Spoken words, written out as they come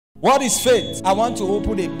What is faith? I want to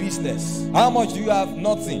open a business. How much do you have?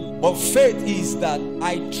 Nothing. But faith is that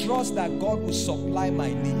I trust that God will supply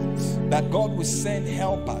my needs, that God will send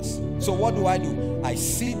helpers. So what do? I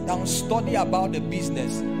sit down, study about the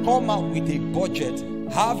business, come out with a budget,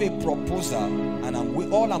 have a proposal, and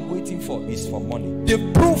all I'm waiting for is for money.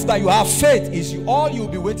 The proof that you have faith is all you'll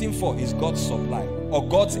be waiting for is God's supply or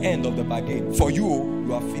God's end of the bargain. For you,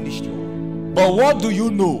 you have finished your work. But what do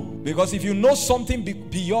you know? Because if you know something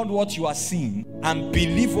beyond what you are seeing and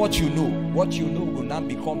believe what you know will now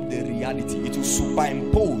become the reality. It will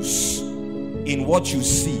superimpose in what you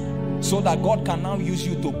see, so that God can now use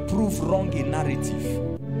you to prove wrong a narrative.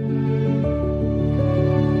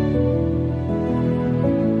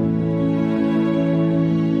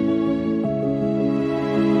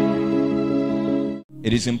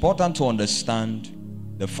 It is important to understand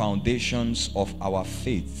the foundations of our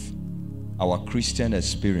faith, our Christian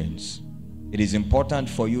experience. It is important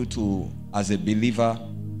for you to, as a believer,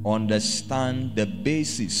 understand the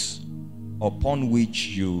basis upon which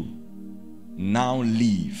you now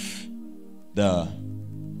live, the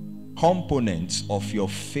components of your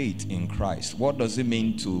faith in Christ. What does it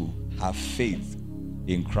mean to have faith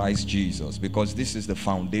in Christ Jesus? Because this is the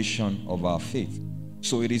foundation of our faith.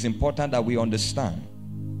 So it is important that we understand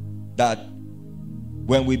that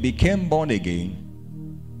when we became born again,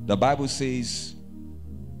 the Bible says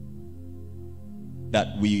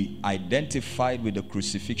that we identified with the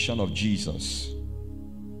crucifixion of Jesus.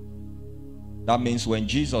 That means when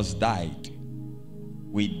Jesus died,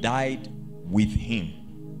 we died with him.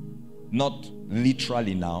 Not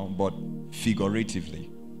literally now, but figuratively.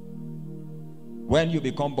 When you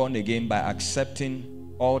become born again by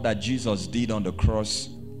accepting all that Jesus did on the cross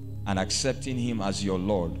and accepting him as your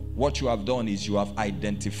Lord, what you have done is you have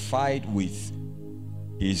identified with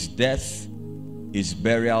his death, his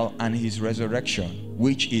burial, and his resurrection,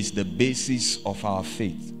 which is the basis of our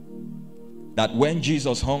faith. That when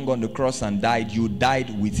Jesus hung on the cross and died, you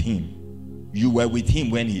died with him. You were with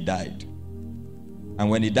him when he died.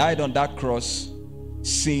 And when he died on that cross,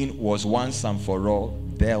 sin was once and for all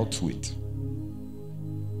dealt with.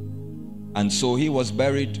 And so he was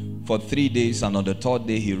buried for 3 days, and on the third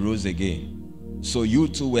day he rose again. So you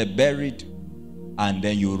too were buried, and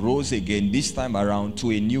then you rose again, this time around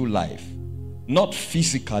to a new life. Not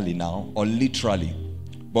physically now or literally,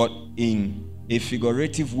 but in a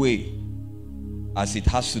figurative way, as it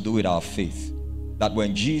has to do with our faith. That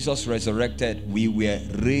when Jesus resurrected, we were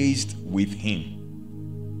raised with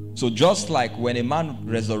him. So just like when a man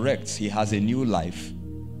resurrects, he has a new life,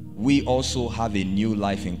 we also have a new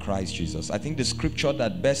life in Christ Jesus. I think the scripture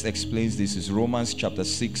that best explains this is Romans chapter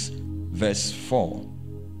 6 verse 4,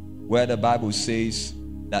 where the Bible says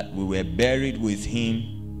that we were buried with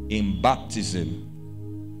him in baptism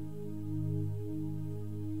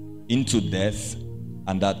into death,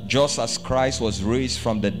 and that just as Christ was raised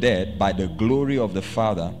from the dead by the glory of the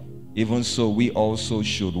Father, even so we also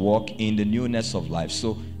should walk in the newness of life.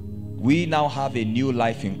 So we now have a new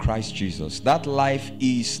life in Christ Jesus. That life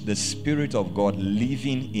is the Spirit of God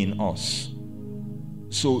living in us.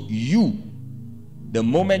 So you, the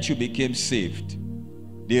moment you became saved,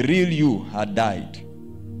 the real you had died.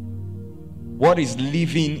 What is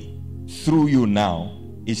living through you now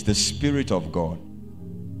is the Spirit of God.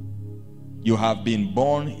 You have been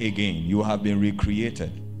born again. You have been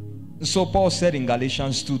recreated. So Paul said in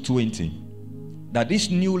Galatians 2:20 that this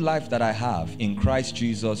new life that I have in Christ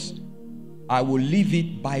Jesus, I will live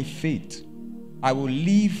it by faith. I will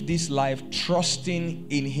live this life trusting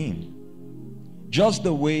in him. Just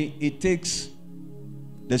the way it takes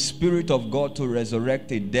the Spirit of God to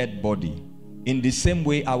resurrect a dead body, in the same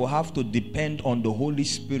way I will have to depend on the Holy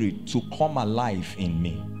Spirit to come alive in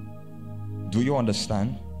me. Do you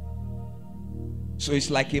understand? So it's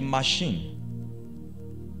like a machine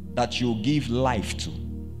that you give life to.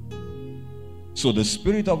 So the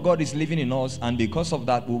Spirit of God is living in us, and because of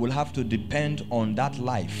that, we will have to depend on that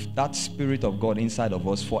life, that Spirit of God inside of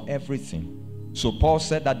us for everything. So Paul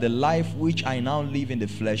said that the life which I now live in the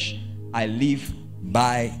flesh, I live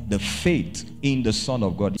by the faith in the Son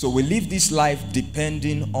of God. So we live this life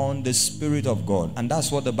depending on the Spirit of God, and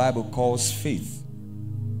that's what the Bible calls faith.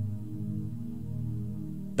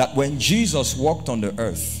 That when Jesus walked on the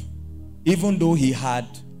earth, even though he had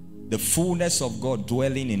the fullness of God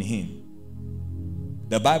dwelling in him,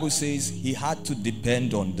 the Bible says he had to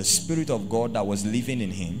depend on the Spirit of God that was living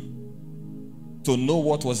in him to know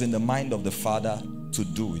what was in the mind of the Father to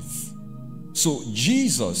do it. So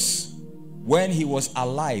Jesus, when he was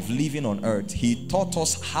alive living on earth, he taught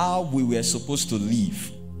us how we were supposed to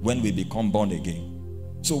live when we become born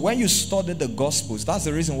again. So when you study the Gospels, that's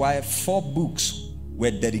the reason why 4 books were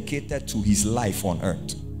dedicated to his life on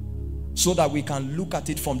earth, so that we can look at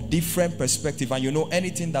it from different perspectives. And you know,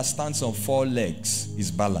 anything that stands on 4 legs is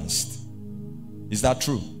balanced. Is that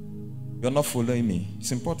true? You're not following me.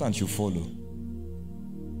 It's important you follow.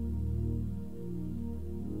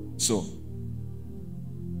 So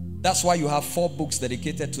that's why you have 4 books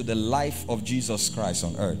dedicated to the life of Jesus Christ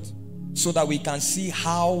on earth, so that we can see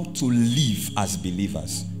how to live as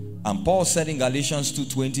believers. And Paul said in Galatians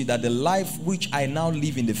 2:20 that the life which I now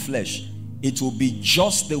live in the flesh, it will be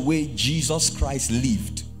just the way Jesus Christ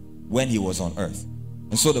lived when he was on earth.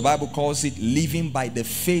 And so the Bible calls it living by the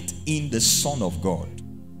faith in the Son of God.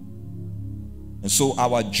 And so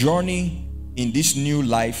our journey in this new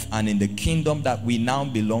life and in the kingdom that we now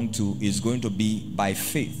belong to is going to be by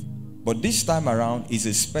faith. But this time around is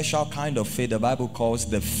a special kind of faith the Bible calls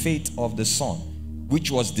the faith of the Son, which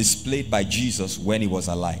was displayed by Jesus when he was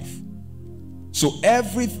alive. So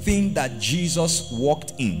everything that Jesus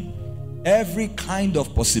walked in, every kind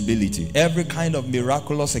of possibility, every kind of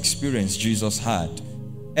miraculous experience Jesus had,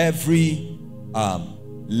 every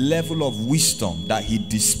level of wisdom that he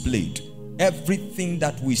displayed, everything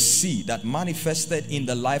that we see that manifested in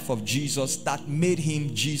the life of Jesus that made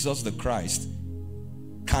him Jesus the Christ,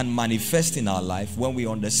 can manifest in our life when we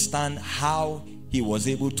understand how he was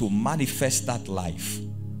able to manifest that life.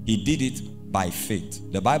 He did it by faith.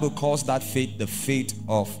 The Bible calls that faith the faith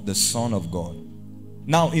of the Son of God.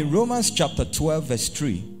 Now in Romans chapter 12 verse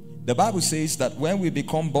 3, the Bible says that when we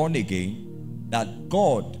become born again, that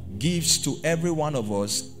God gives to every one of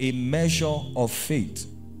us a measure of faith.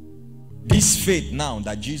 This faith now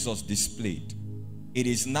that Jesus displayed, it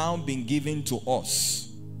is now being given to us.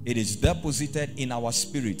 It is deposited in our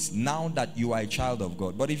spirits now that you are a child of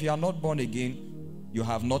God. But if you are not born again, you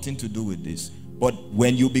have nothing to do with this. But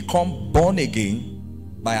when you become born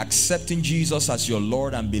again by accepting Jesus as your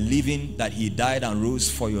Lord and believing that he died and rose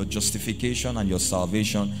for your justification and your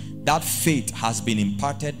salvation, that faith has been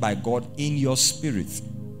imparted by God in your spirit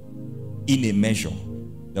in a measure.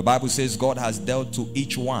 The Bible says God has dealt to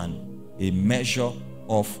each one a measure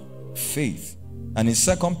of faith. And in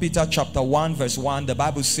 2 Peter chapter 1 verse 1, the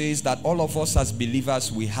Bible says that all of us as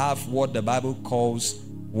believers, we have what the Bible calls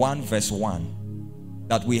 1 verse 1.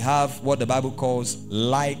 That we have what the Bible calls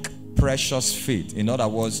like precious faith. In other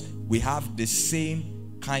words, we have the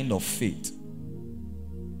same kind of faith,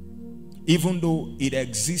 even though it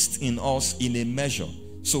exists in us in a measure.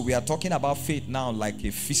 So we are talking about faith now like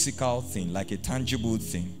a physical thing, like a tangible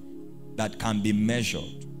thing that can be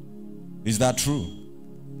measured. Is that true?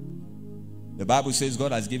 The Bible says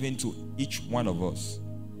God has given to each one of us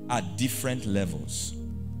at different levels.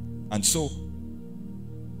 And so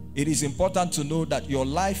it is important to know that your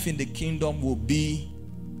life in the kingdom will be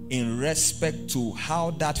in respect to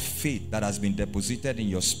how that faith that has been deposited in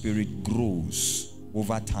your spirit grows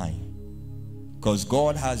over time. Because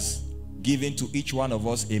God has given to each one of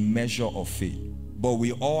us a measure of faith. But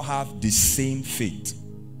we all have the same faith,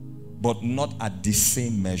 but not at the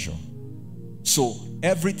same measure. So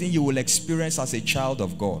everything you will experience as a child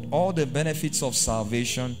of God, all the benefits of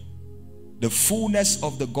salvation, the fullness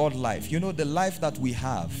of the God life, you know, the life that we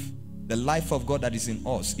have, the life of God that is in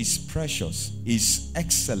us is precious, is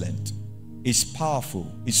excellent, is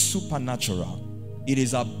powerful, is supernatural. It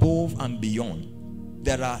is above and beyond.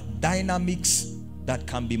 There are dynamics that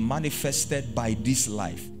can be manifested by this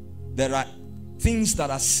life. There are things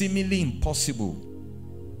that are seemingly impossible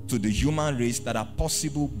to the human race that are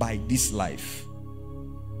possible by this life.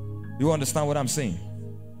 You understand what I'm saying?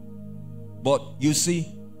 But you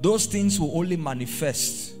see, those things will only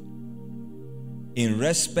manifest in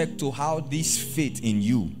respect to how this faith in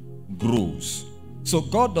you grows. So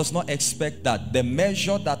God does not expect that the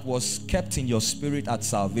measure that was kept in your spirit at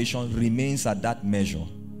salvation remains at that measure.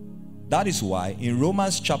 That is why in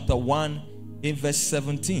Romans chapter 1 in verse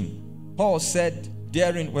 17, Paul said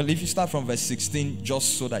therein, well, if you start from verse 16,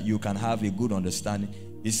 just so that you can have a good understanding,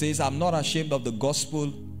 he says, I'm not ashamed of the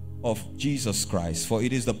gospel of Jesus Christ, for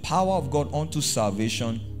it is the power of God unto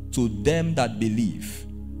salvation to them that believe,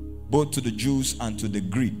 both to the Jews and to the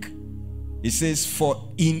Greek. He says,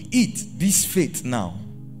 for in it, this faith now,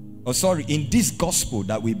 in this gospel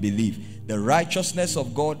that we believe, the righteousness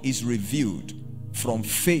of God is revealed from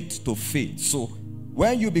faith to faith. So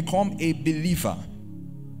when you become a believer,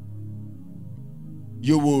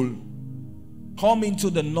 you will come into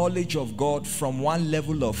the knowledge of God from one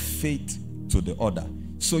level of faith to the other.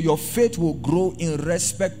 So your faith will grow in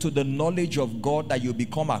respect to the knowledge of God that you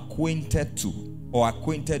become acquainted to or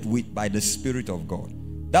acquainted with by the Spirit of God.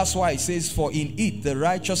 That's why it says, for in it the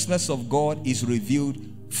righteousness of God is revealed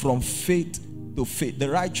from faith to faith. The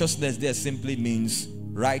righteousness there simply means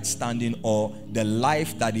right standing or the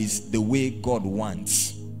life that is the way God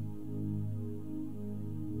wants.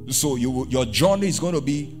 So your journey is going to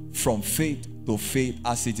be from faith to faith,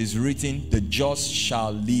 as it is written, the just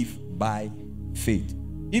shall live by faith.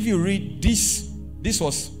 If you read this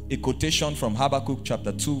was a quotation from Habakkuk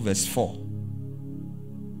chapter 2 verse 4.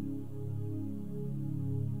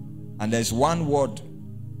 And there's one word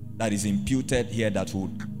that is imputed here that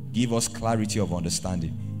would give us clarity of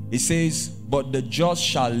understanding. It says, but the just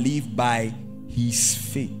shall live by his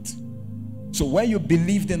faith. So when you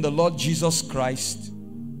believed in the Lord Jesus Christ,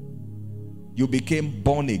 you became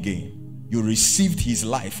born again. You received his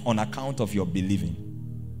life on account of your believing.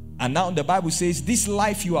 And now the Bible says, this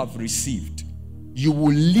life you have received, you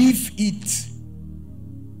will live it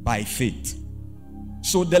by faith.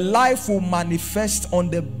 So the life will manifest on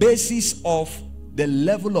the basis of the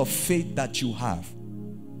level of faith that you have.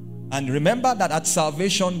 And remember that at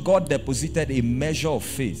salvation, God deposited a measure of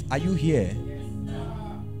faith. Are you here?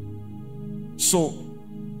 So,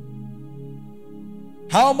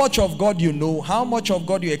 how much of God you know, how much of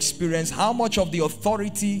God you experience, how much of the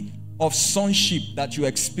authority of sonship that you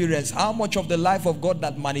experience, how much of the life of God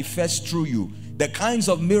that manifests through you, the kinds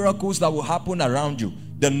of miracles that will happen around you,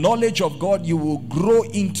 the knowledge of God you will grow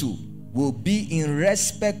into will be in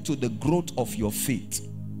respect to the growth of your faith.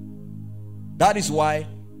 That is why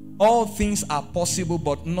all things are possible,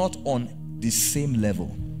 but not on the same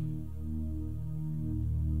level.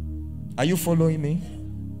 Are you following me?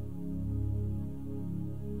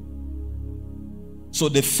 So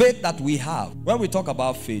the faith that we have, when we talk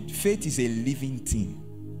about faith, faith is a living thing.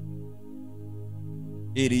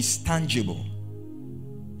 It is tangible.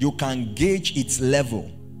 You can gauge its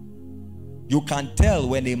level. You can tell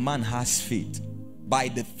when a man has faith by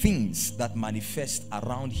the things that manifest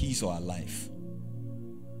around his or her life.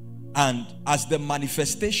 And as the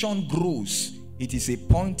manifestation grows, it is a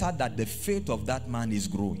pointer that the faith of that man is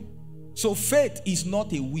growing. So faith is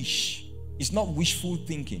not a wish. It's not wishful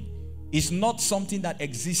thinking. It's not something that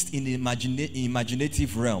exists in the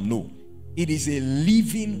imaginative realm. No. It is a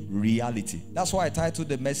living reality. That's why I titled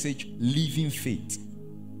the message, Living Faith.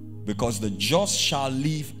 Because the just shall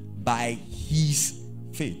live by his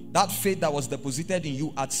faith. That faith that was deposited in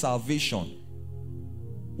you at salvation,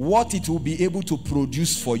 what it will be able to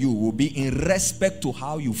produce for you will be in respect to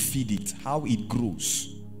how you feed it, how it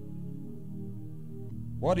grows.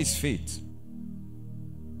 What is faith?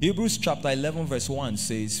 Hebrews chapter 11 verse 1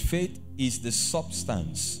 says, faith is the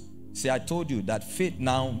substance. See, I told you that faith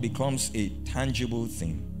now becomes a tangible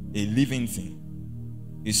thing, a living thing.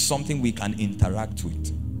 It's something we can interact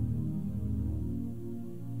with.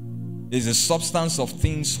 It's a substance of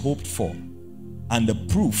things hoped for and the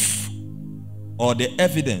proof or the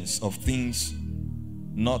evidence of things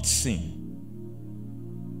not seen.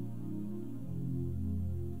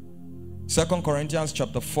 2 Corinthians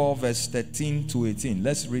chapter 4 verse 13 to 18.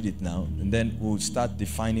 Let's read it now and then we'll start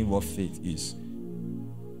defining what faith is.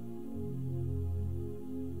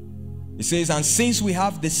 It says, and since we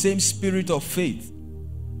have the same spirit of faith,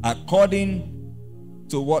 according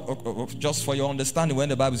to what, just for your understanding, when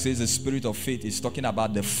the Bible says the spirit of faith, it's talking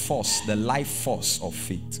about the force, the life force of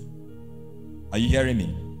faith. Are you hearing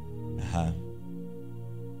me?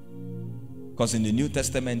 Because in the New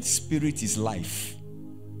Testament, spirit is life.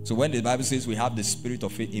 So when the Bible says we have the spirit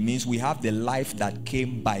of faith, it means we have the life that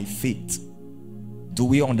came by faith. Do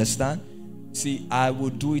we understand? See, I will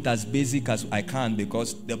do it as basic as I can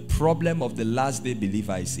because the problem of the last day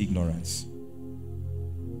believer is ignorance.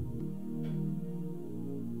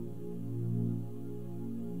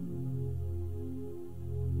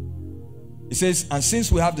 It says, and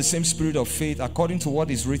since we have the same spirit of faith, according to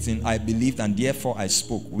what is written, I believed and therefore I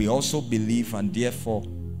spoke. We also believe and therefore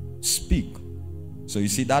speak. So you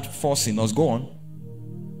see that force in us, go on,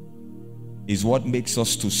 is what makes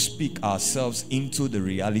us to speak ourselves into the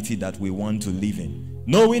reality that we want to live in.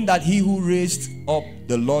 Knowing that he who raised up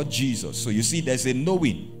the Lord Jesus. So you see there's a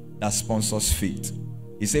knowing that sponsors faith.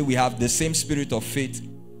 He said we have the same spirit of faith.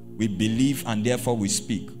 We believe and therefore we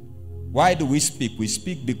speak. Why do we speak? We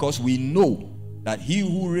speak because we know that he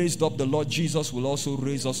who raised up the Lord Jesus will also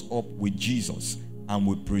raise us up with Jesus and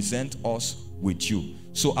will present us with you.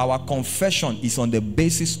 So our confession is on the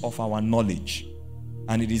basis of our knowledge.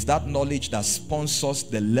 And it is that knowledge that sponsors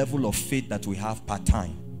the level of faith that we have per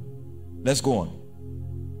time. Let's go on.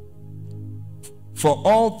 For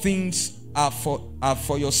all things are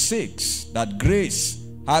for your sakes, that grace,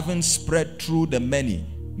 having spread through the many,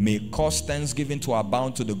 may cause thanksgiving to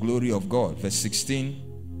abound to the glory of God. Verse 16.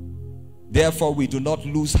 Therefore we do not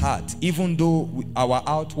lose heart, even though our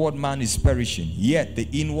outward man is perishing, yet the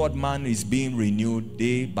inward man is being renewed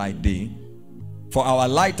day by day. For our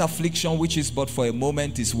light affliction, which is but for a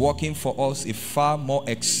moment, is working for us a far more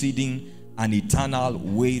exceeding and eternal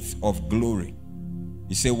weight of glory.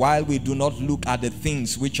 He said, while we do not look at the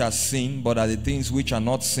things which are seen, but at the things which are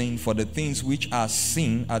not seen, for the things which are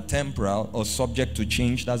seen are temporal or subject to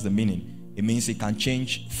change. That's the meaning. It means it can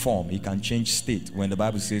change form, it can change state. When the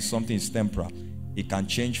Bible says something is temporal, it can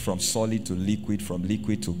change from solid to liquid, from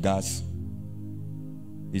liquid to gas.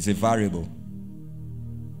 It's a variable.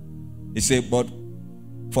 He said, but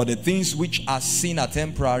for the things which are seen are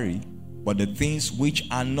temporary, but the things which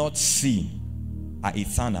are not seen are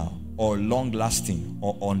eternal, or long-lasting,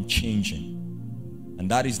 or unchanging. And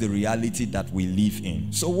that is the reality that we live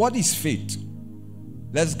in. So what is faith?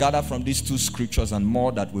 Let's gather from these two scriptures and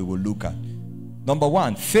more that we will look at. Number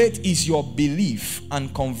one, faith is your belief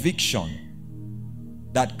and conviction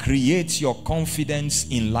that creates your confidence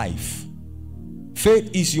in life. Faith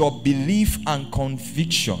is your belief and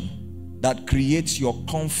conviction that creates your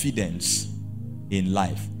confidence in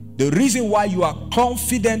life. The reason why you are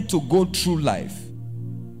confident to go through life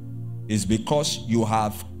is because you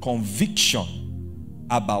have conviction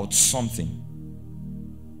about something.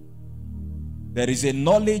 There is a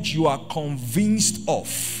knowledge you are convinced of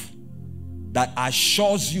that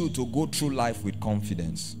assures you to go through life with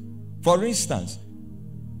confidence. For instance,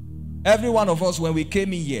 every one of us, when we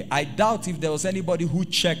came in here, I doubt if there was anybody who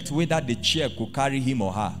checked whether the chair could carry him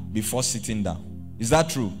or her before sitting down. Is that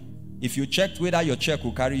true? If you checked whether your chair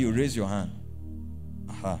could carry you, raise your hand.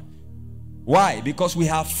 Why? Because we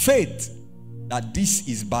have faith that this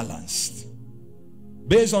is balanced.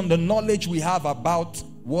 Based on the knowledge we have about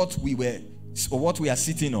what we are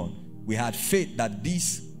sitting on, we had faith that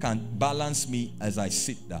this can balance me as I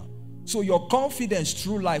sit down. So your confidence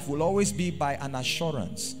through life will always be by an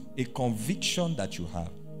assurance, a conviction that you have.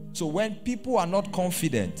 So when people are not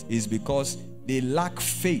confident, it's because they lack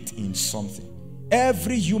faith in something.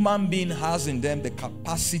 Every human being has in them the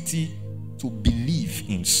capacity to believe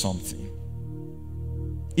in something,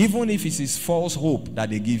 even if it is false hope that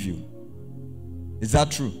they give you. Is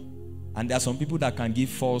that true? And there are some people that can give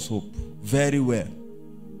false hope very well.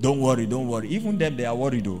 Don't worry, don't worry. Even them, they are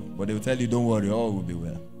worried though, but they will tell you, don't worry, all will be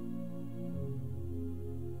well.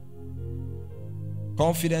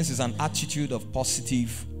 Confidence is an attitude of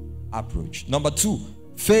positive approach. Number two,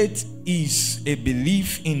 faith is a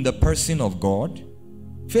belief in the person of God.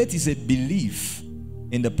 Faith is a belief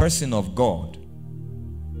in the person of God.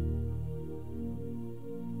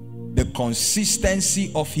 The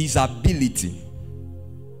consistency of his ability.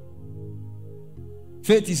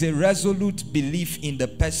 Faith is a resolute belief in the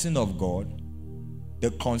person of God, the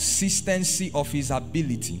consistency of his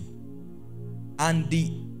ability, and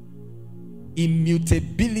the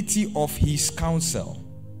immutability of his counsel.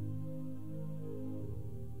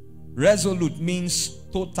 Resolute means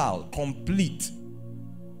total, complete,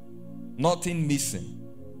 nothing missing.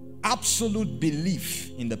 Absolute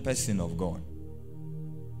belief in the person of God.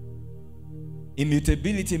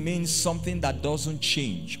 Immutability means something that doesn't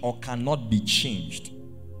change or cannot be changed.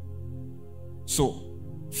 So,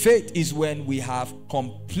 faith is when we have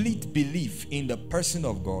complete belief in the person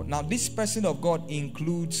of God. Now, this person of God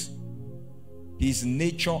includes his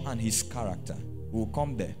nature and his character. We'll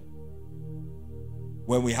come there.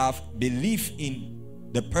 When we have belief in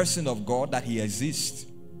the person of God, that he exists,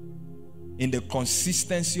 in the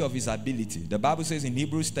consistency of his ability. The Bible says in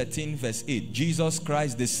Hebrews 13 verse 8, Jesus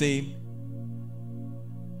Christ the same.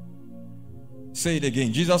 Say it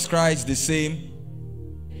again. Jesus Christ the same.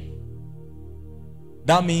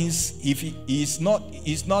 That means if he's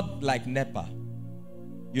not like NEPA.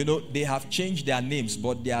 You know, they have changed their names,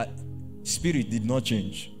 but their spirit did not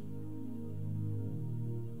change.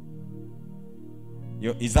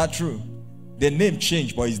 Is that true? The name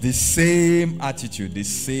changed, but it's the same attitude, the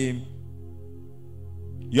same.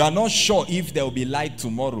 You are not sure if there will be light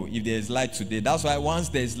tomorrow, if there is light today. That's why once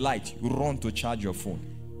there is light, you run to charge your phone.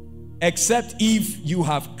 Except if you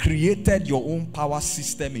have created your own power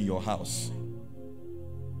system in your house.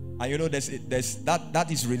 And you know, that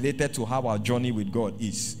is related to how our journey with God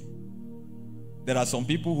is. There are some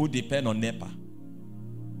people who depend on NEPA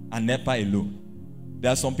and NEPA alone.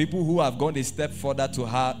 There are some people who have gone a step further to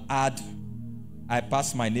add I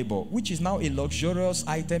Pass My Neighbor, which is now a luxurious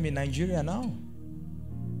item in Nigeria now.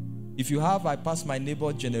 If you have I Pass My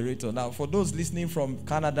Neighbor generator, now for those listening from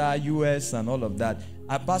Canada, US and all of that,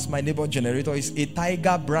 I Pass My Neighbor generator is a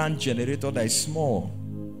Tiger brand generator that is small.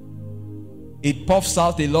 It puffs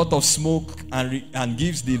out a lot of smoke and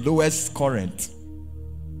gives the lowest current.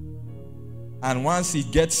 And once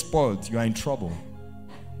it gets spoiled, you are in trouble.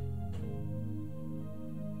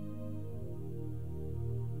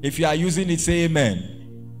 If you are using it, say amen.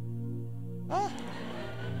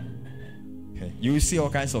 You will see all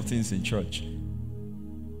kinds of things in church.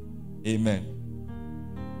 Amen.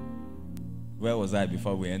 Where was I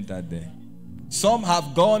before we entered there? Some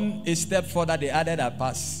have gone a step further. They added a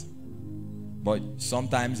pass. But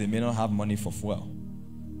sometimes they may not have money for fuel.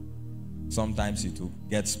 Sometimes it will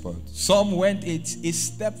get spoiled. Some went a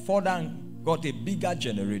step further and got a bigger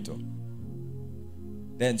generator.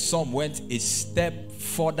 Then some went a step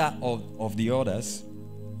further of the others.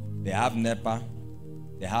 They have NEPA,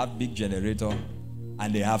 they have big generator,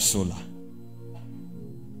 and they have solar.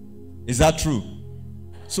 Is that true?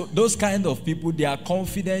 So those kind of people, their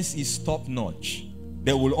confidence is top notch.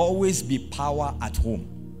 There will always be power at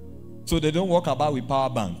home. So they don't walk about with power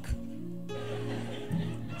bank.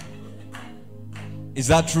 Is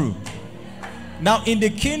that true? Now in the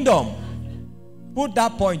kingdom, put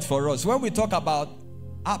that point for us. When we talk about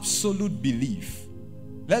absolute belief,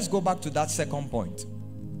 let's go back to that second point.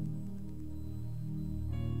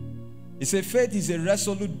 It says faith is a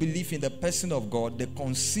resolute belief in the person of God, the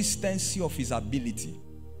consistency of his ability.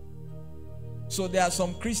 So there are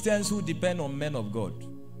some Christians who depend on men of God.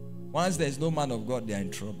 Once there is no man of God, they are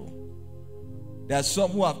in trouble. There are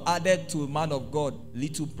some who have added to man of God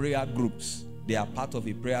little prayer groups. They are part of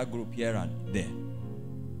a prayer group here and there.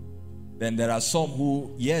 Then there are some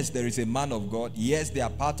who, yes, there is a man of God. Yes, they are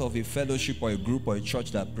part of a fellowship or a group or a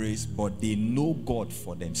church that prays, but they know God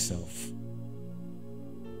for themselves.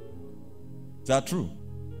 Is that true?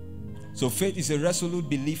 So faith is a resolute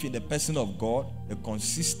belief in the person of God, the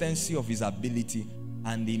consistency of his ability,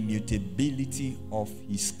 and the immutability of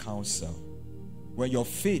his counsel. When your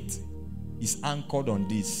faith is anchored on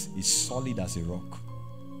this, is solid as a rock.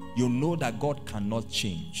 You know that God cannot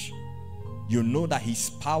change. You know that his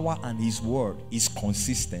power and his word is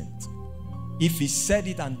consistent. If he said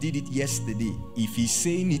it and did it yesterday, if he's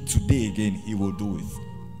saying it today again, he will do it.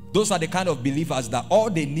 Those are the kind of believers that all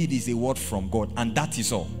they need is a word from God, and that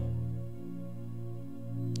is all.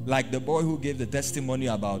 Like the boy who gave the testimony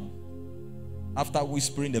about after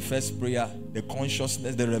whispering the first prayer, the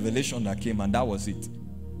consciousness, the revelation that came, and that was it.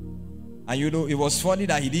 And you know, it was funny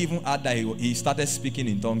that he didn't even add that he started speaking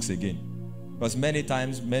in tongues again. Because many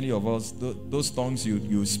times, many of us, those tongues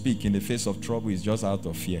you speak in the face of trouble is just out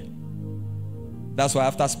of fear. That's why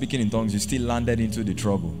after speaking in tongues, you still landed into the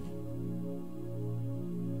trouble.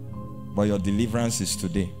 But your deliverance is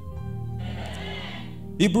today.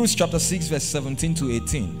 Hebrews chapter 6 verse 17 to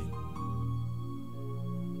 18.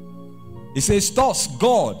 It says, thus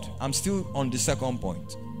God, I'm still on the second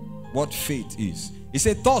point, what faith is. It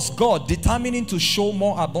said, thus God, determining to show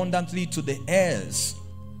more abundantly to the heirs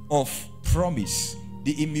of promise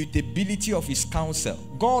the immutability of his counsel.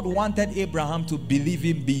 God wanted Abraham to believe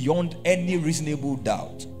him beyond any reasonable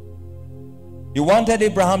doubt. He wanted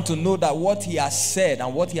Abraham to know that what he has said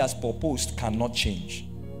and what he has proposed cannot change.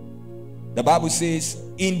 The Bible says,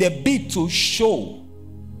 in the bid to show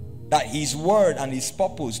that his word and his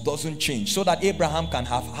purpose doesn't change, so that Abraham can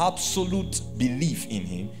have absolute belief in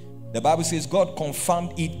him, the Bible says God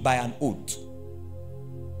confirmed it by an oath.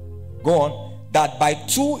 Go on. That by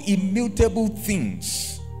two immutable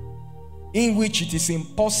things in which it is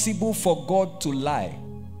impossible for God to lie.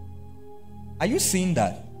 Are you seeing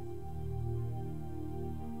that?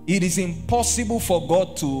 It is impossible for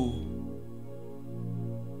God to...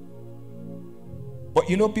 But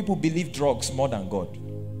you know, people believe drugs more than God.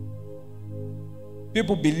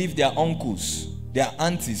 People believe their uncles, their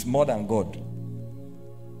aunties more than God.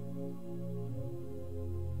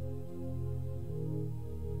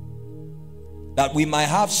 That we might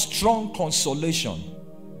have strong consolation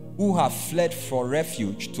who have fled for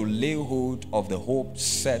refuge to lay hold of the hope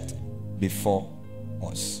set before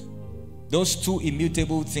us. Those two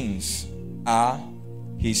immutable things are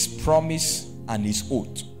his promise and his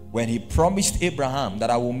oath. When he promised Abraham that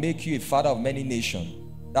I will make you a father of many nations,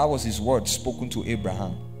 that was his word spoken to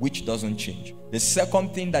Abraham, which doesn't change. The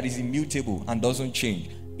second thing that is immutable and doesn't change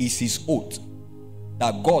is his oath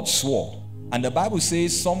that God swore. And the Bible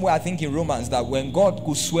says somewhere, I think in Romans, that when God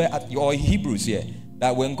could swear, or Hebrews here,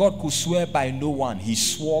 that when God could swear by no one, he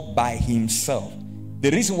swore by himself.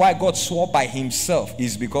 The reason why God swore by himself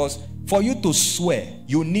is because for you to swear,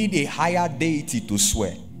 you need a higher deity to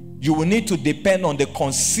swear. You will need to depend on the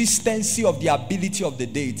consistency of the ability of the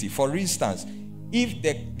deity. For instance, if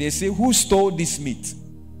they say, who stole this meat?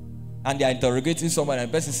 And they are interrogating someone, and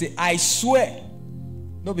the person say, I swear.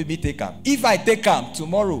 No, baby, take him. If I take him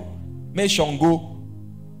tomorrow, may Shango.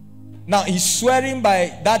 Now he's swearing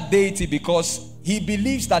by that deity because he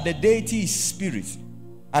believes that the deity is spirit,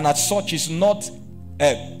 and as such is not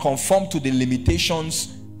conformed to the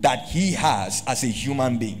limitations that he has as a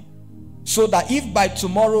human being. So that if by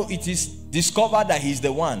tomorrow it is discovered that he's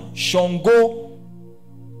the one, Shango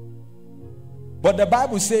But the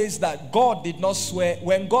Bible says that God did not swear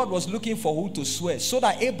when God was looking for who to swear, so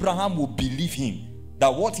that Abraham would believe him,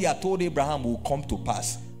 that what he had told Abraham will come to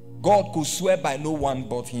pass. God could swear by no one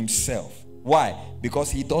but himself. Why? Because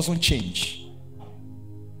he doesn't change.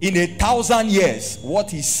 In 1,000 years, what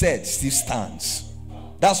he said still stands.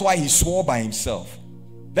 That's why he swore by himself.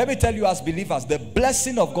 Let me tell you, as believers, the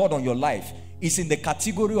blessing of God on your life is in the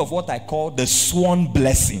category of what I call the sworn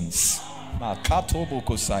blessings.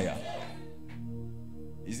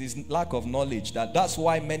 It's this lack of knowledge that's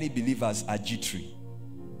why many believers are jittery.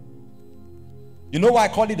 You know why I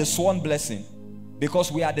call it the sworn blessing?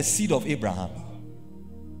 Because we are the seed of Abraham.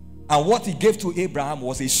 And what he gave to Abraham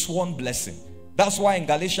was a sworn blessing. That's why in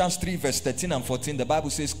Galatians 3 verse 13 and 14, the Bible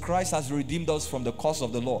says, Christ has redeemed us from the curse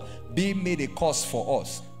of the law, being made a curse for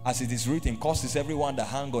us. As it is written, cursed is everyone that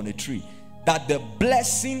hang on a tree. That the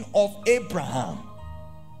blessing of Abraham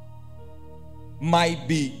might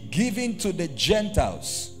be given to the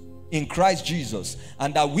Gentiles in Christ Jesus,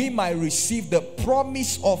 and that we might receive the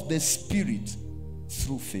promise of the Spirit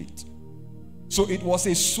through faith. So it was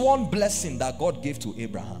a sworn blessing that God gave to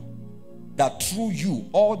Abraham, that through you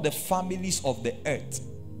all the families of the earth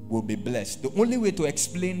will be blessed. The only way to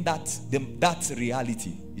explain that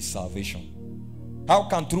reality is salvation. How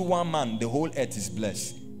can through one man the whole earth is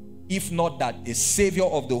blessed, if not that a savior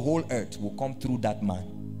of the whole earth will come through that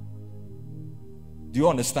man? Do you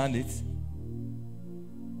understand it?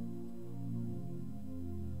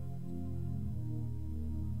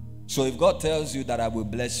 So if God tells you that I will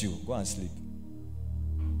bless you, go and sleep.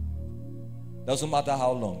 Doesn't matter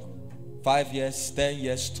how long. 5 years, 10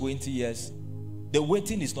 years, 20 years. The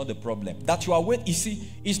waiting is not the problem. That you are waiting, you see,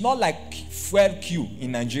 it's not like fuel queue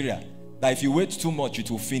in Nigeria, that if you wait too much, it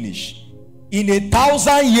will finish. In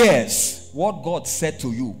 1,000 years, what God said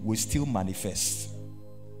to you will still manifest.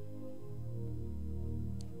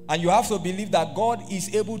 And you have to believe that God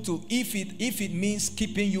is able to, if it means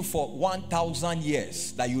keeping you for 1,000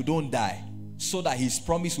 years, that you don't die, so that his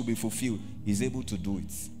promise will be fulfilled, he's able to do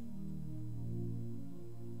it.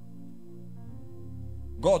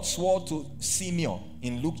 God swore to Simeon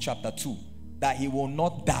in Luke chapter 2 that he will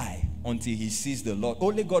not die until he sees the Lord.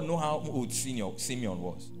 Only God knows how old Simeon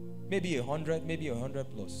was. Maybe 100, maybe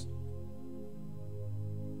 100 plus.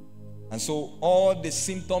 And so all the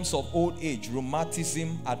symptoms of old age,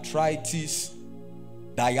 rheumatism, arthritis,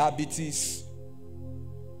 diabetes,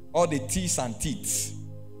 all the T's and T's,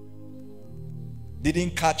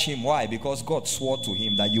 didn't catch him. Why? Because God swore to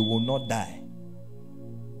him that you will not die.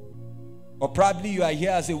 Or probably you are here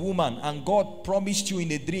as a woman and God promised you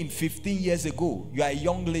in a dream 15 years ago, you are a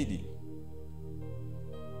young lady,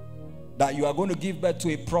 that you are going to give birth to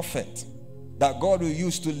a prophet that God will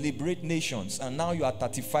use to liberate nations. And now you are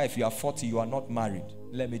 35, you are 40, you are not married.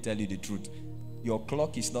 Let me tell you the truth. Your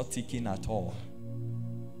clock is not ticking at all.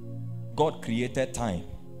 God created time.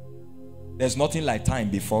 There's nothing like time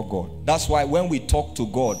before God. That's why when we talk to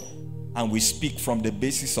God and we speak from the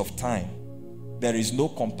basis of time, there is no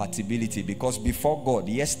compatibility, because before God,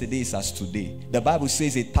 yesterday is as today. The Bible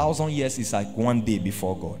says 1,000 years is like one day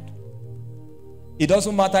before God. It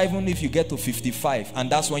doesn't matter even if you get to 55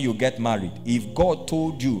 and that's when you get married. If God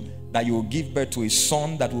told you that you will give birth to a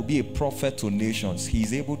son that will be a prophet to nations, he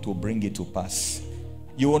is able to bring it to pass.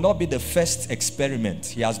 You will not be the first experiment.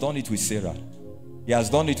 He has done it with Sarah. He has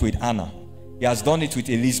done it with Anna. He has done it with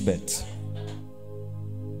Elizabeth.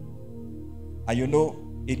 And you know,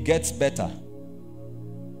 it gets better.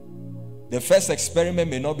 The first experiment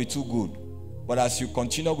may not be too good, but as you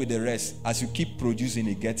continue with the rest, as you keep producing,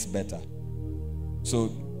 it gets better.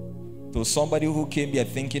 So, to somebody who came here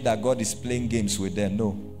thinking that God is playing games with them,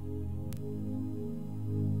 no.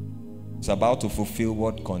 It's about to fulfill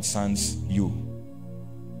what concerns you.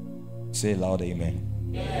 Say loud,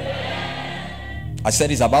 amen. Yeah. I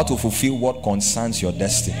said it's about to fulfill what concerns your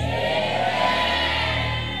destiny. Yeah.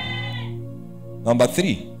 Number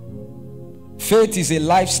 3. Faith is a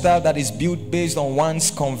lifestyle that is built based on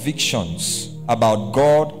one's convictions about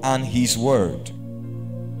God and his word.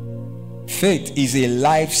 Faith is a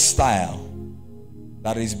lifestyle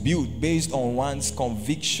that is built based on one's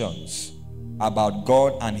convictions about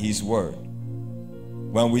God and his word.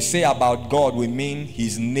 When we say about God, we mean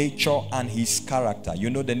his nature and his character.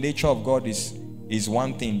 You know, the nature of God is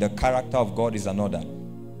one thing, the character of God is another.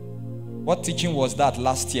 What teaching was that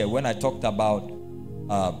last year when I talked about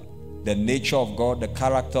the nature of God, the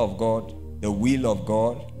character of God, the will of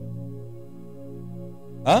God?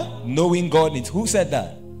 Knowing God. Who said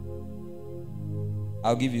that?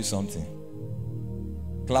 I'll give you something.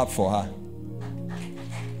 Clap for her.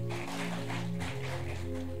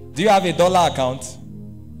 Do you have a dollar account?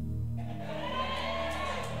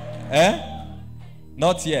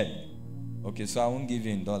 Not yet. Okay, so I won't give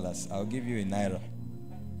you in dollars. I'll give you in naira.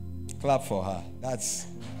 Clap for her. That's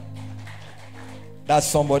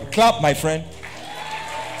somebody. Clap, my friend.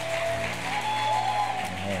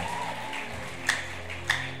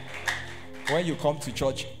 When you come to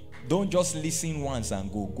church, don't just listen once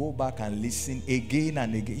and go. Go back and listen again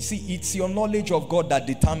and again. You see, it's your knowledge of God that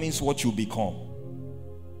determines what you become.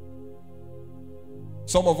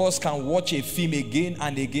 Some of us can watch a film again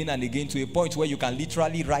and again and again to a point where you can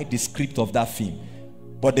literally write the script of that film.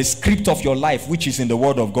 But the script of your life, which is in the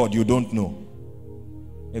Word of God, you don't know.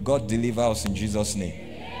 May God deliver us in Jesus'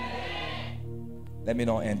 name. Let me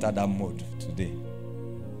not enter that mode today.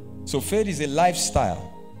 So faith is a lifestyle.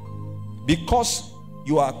 Because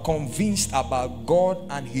you are convinced about God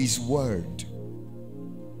and His Word,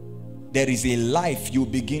 there is a life you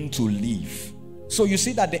begin to live. So you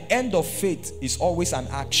see that the end of faith is always an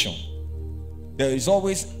action. There is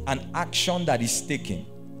always an action that is taken.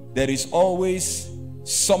 There is always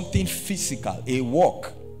something physical, a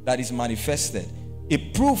work that is manifested. A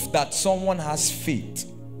proof that someone has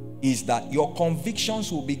faith is that your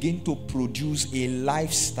convictions will begin to produce a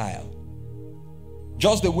lifestyle.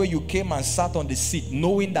 Just the way you came and sat on the seat,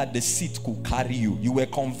 knowing that the seat could carry you. You were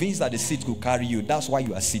convinced that the seat could carry you. That's why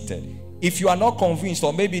you are seated. If you are not convinced,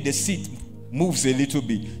 or maybe the seat moves a little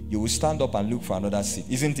bit, you will stand up and look for another seat,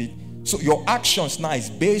 isn't it? So your actions now is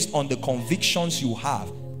based on the convictions you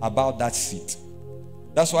have about that seat.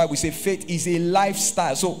 That's why we say faith is a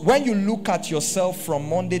lifestyle. So when you look at yourself from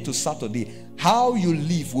Monday to Saturday, how you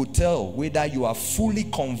live will tell whether you are fully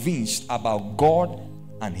convinced about God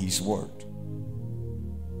and His Word.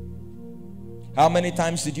 How many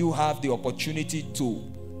times did you have the opportunity to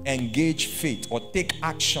engage faith or take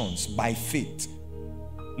actions by faith,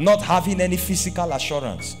 not having any physical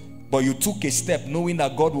assurance, but you took a step knowing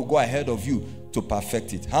that God will go ahead of you to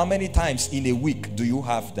perfect it? How many times in a week do you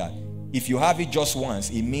have that? If you have it just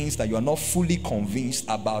once, it means that you are not fully convinced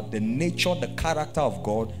about the nature, the character of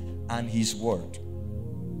God and His Word.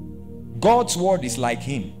 God's Word is like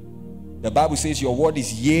Him. The Bible says your word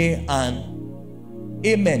is yea and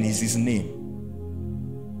amen is His name.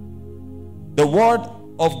 The word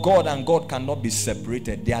of God and God cannot be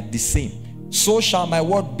separated. They are the same. So shall my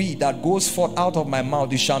word be that goes forth out of my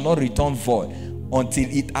mouth. It shall not return void until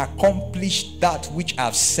it accomplish that which I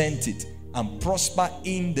have sent it and prosper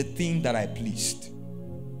in the thing that I pleased.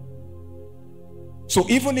 So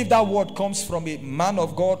even if that word comes from a man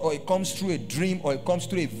of God, or it comes through a dream, or it comes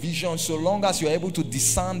through a vision, so long as you're able to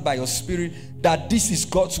discern by your spirit that this is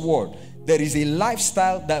God's word, there is a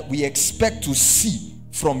lifestyle that we expect to see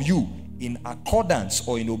from you in accordance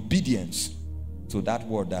or in obedience to that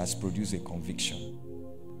word that has produced a conviction.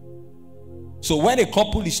 So when a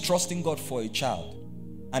couple is trusting God for a child,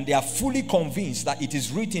 and they are fully convinced that it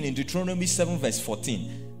is written in Deuteronomy 7 verse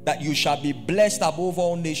 14, that you shall be blessed above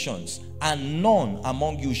all nations, and none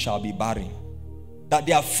among you shall be barren. That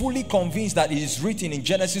they are fully convinced that it is written in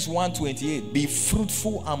Genesis 1:28, be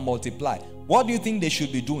fruitful and multiply. What do you think they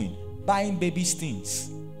should be doing? Buying baby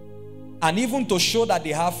things. And even to show that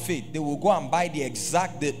they have faith, they will go and buy the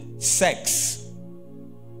exact sex.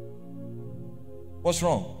 What's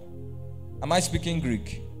wrong? Am I speaking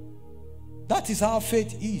Greek? That is how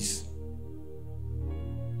faith is.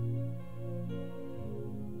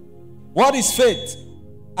 What is faith?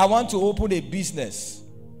 I want to open a business.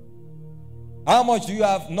 How much do you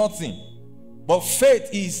have? Nothing. But faith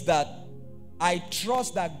is that I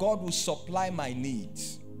trust that God will supply my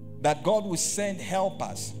needs, that God will send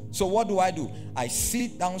helpers. So what do? I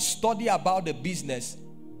sit down, study about the business,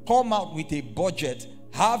 come out with a budget,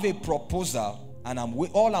 have a proposal, and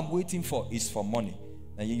all I'm waiting for is for money.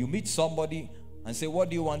 And you meet somebody and say, what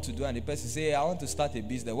do you want to do? And the person say, I want to start a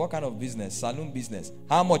business. What kind of business? Saloon business.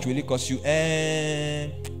 How much will it cost you?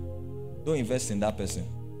 Don't invest in that person.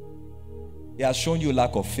 He has shown you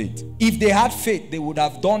lack of faith. If they had faith, they would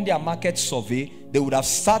have done their market survey. They would have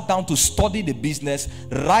sat down to study the business,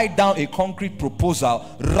 write down a concrete proposal,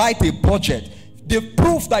 write a budget. The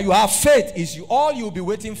proof that you have faith is all you'll be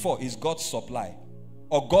waiting for is God's supply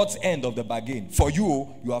or God's end of the bargain. For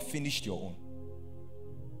you, you have finished your own.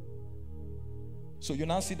 So you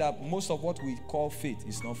now see that most of what we call faith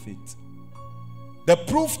is not faith. The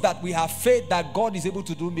proof that we have faith that God is able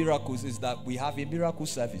to do miracles is that we have a miracle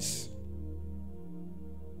service.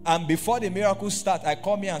 And before the miracles start, I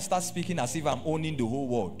come here and start speaking as if I'm owning the whole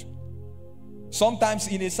world. Sometimes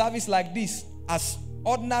in a service like this, as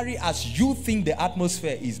ordinary as you think the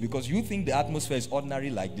atmosphere is, because you think the atmosphere is ordinary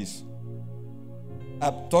like this,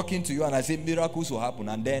 I'm talking to you and I say miracles will happen,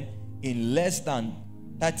 and then in less than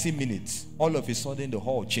 30 minutes, all of a sudden the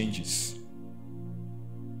hall changes.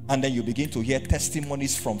 And then you begin to hear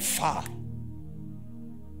testimonies from far.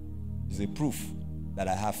 It's a proof that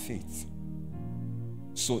I have faith.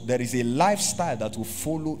 So there is a lifestyle that will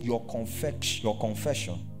follow your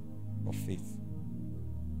confession of faith.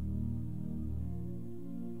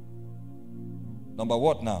 Number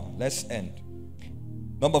what now? Let's end.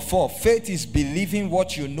 Number 4, faith is believing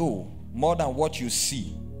what you know more than what you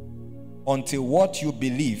see, until what you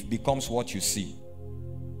believe becomes what you see.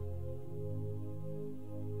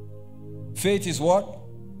 Faith is what?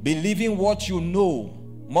 Believing what you know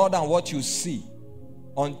more than what you see,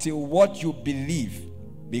 until what you believe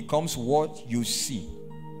becomes what you see.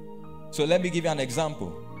 So let me give you an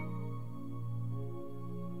example.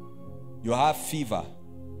 You have fever.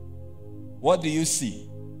 What do you see?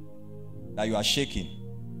 That you are shaking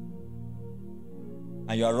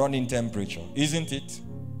and you are running temperature, isn't it?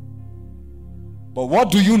 But what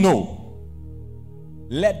do you know?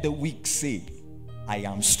 Let the weak say, I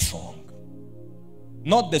am strong.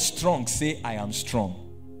 Not the strong say, I am strong.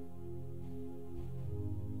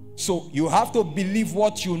 So you have to believe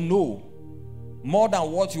what you know more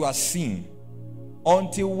than what you are seeing,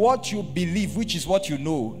 until what you believe, which is what you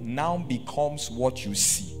know, now becomes what you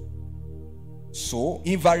see. So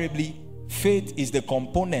invariably, faith is the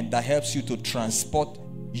component that helps you to transport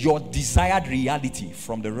your desired reality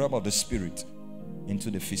from the realm of the spirit into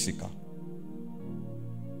the physical.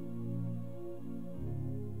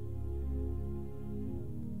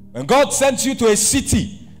 When God sends you to a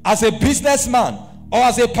city as a businessman or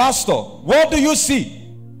as a pastor, what do you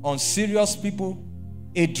see? Unserious people,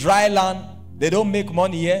 a dry land. They don't make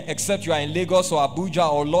money here except you are in Lagos or Abuja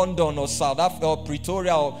or London or South Africa or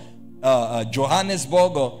Pretoria or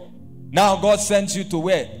Johannesburg. Or now God sends you to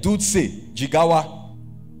where? Dutse, Jigawa.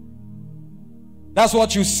 That's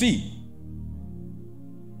what you see.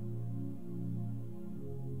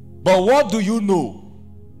 But what do you know?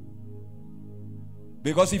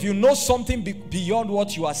 Because if you know something beyond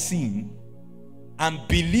what you are seeing and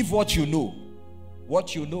believe what you know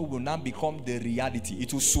will now become the reality.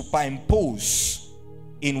 It will superimpose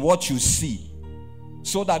in what you see,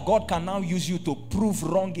 so that God can now use you to prove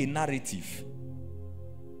wrong a narrative.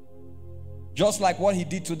 Just like what he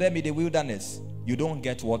did to them in the wilderness. You don't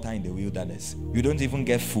get water in the wilderness. You don't even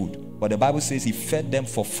get food. But the Bible says he fed them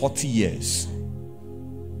for 40 years.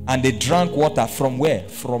 And they drank water from where?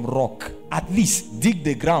 From rock. At least dig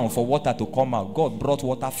the ground for water to come out. God brought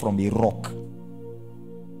water from a rock.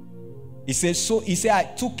 He said, I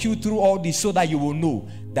took you through all this so that you will know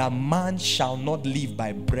that man shall not live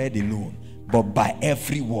by bread alone, but by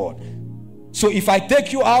every word. So if I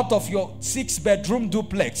take you out of your 6-bedroom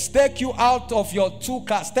duplex, take you out of your 2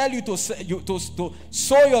 cars, tell you to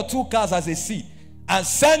sow your 2 cars as a seed, and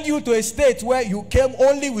send you to a state where you came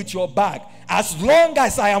only with your bag, as long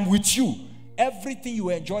as I am with you, everything you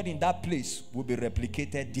enjoyed in that place will be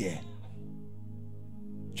replicated there.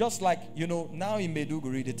 Just like, now in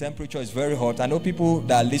Maiduguri, the temperature is very hot. I know people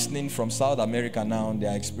that are listening from South America now, they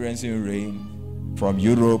are experiencing rain. From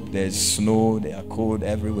Europe, there's snow, they are cold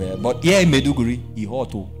everywhere. But here in Maiduguri, it's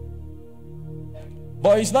hot too.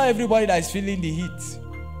 But it's not everybody that is feeling the heat.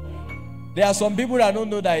 There are some people that don't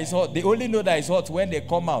know that it's hot. They only know that it's hot when they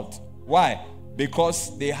come out. Why?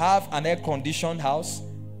 Because they have an air-conditioned house.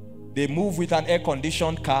 They move with an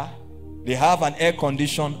air-conditioned car. They have an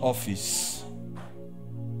air-conditioned office.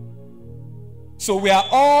 So we are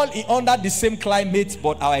all under the same climate,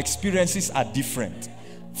 but our experiences are different.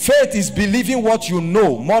 Faith is believing what you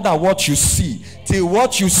know more than what you see, till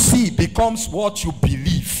what you see becomes what you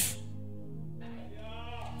believe.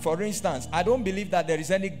 For instance, I don't believe that there is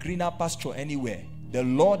any greener pasture anywhere. The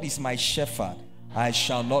Lord is my shepherd, I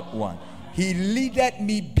shall not want. He leadeth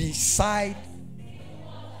me beside,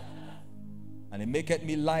 and he maketh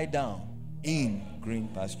me lie down in green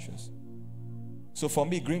pastures. So for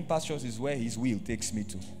me, green pastures is where his will takes me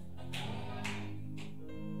to. Is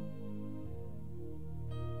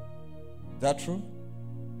that true?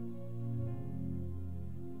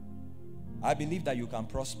 I believe that you can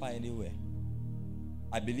prosper anywhere.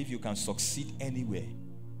 I believe you can succeed anywhere.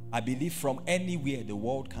 I believe from anywhere the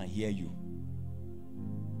world can hear you.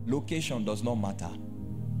 Location does not matter.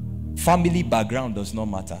 Family background does not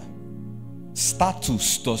matter.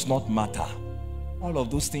 Status does not matter. All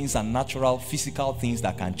of those things are natural, physical things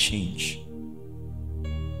that can change.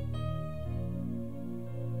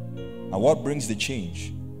 And what brings the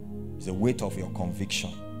change is the weight of your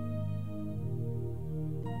conviction.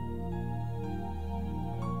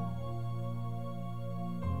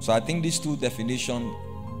 So I think these 2 definitions,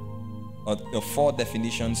 or the 4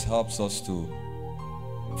 definitions, helps us to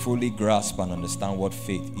fully grasp and understand what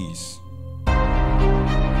faith is.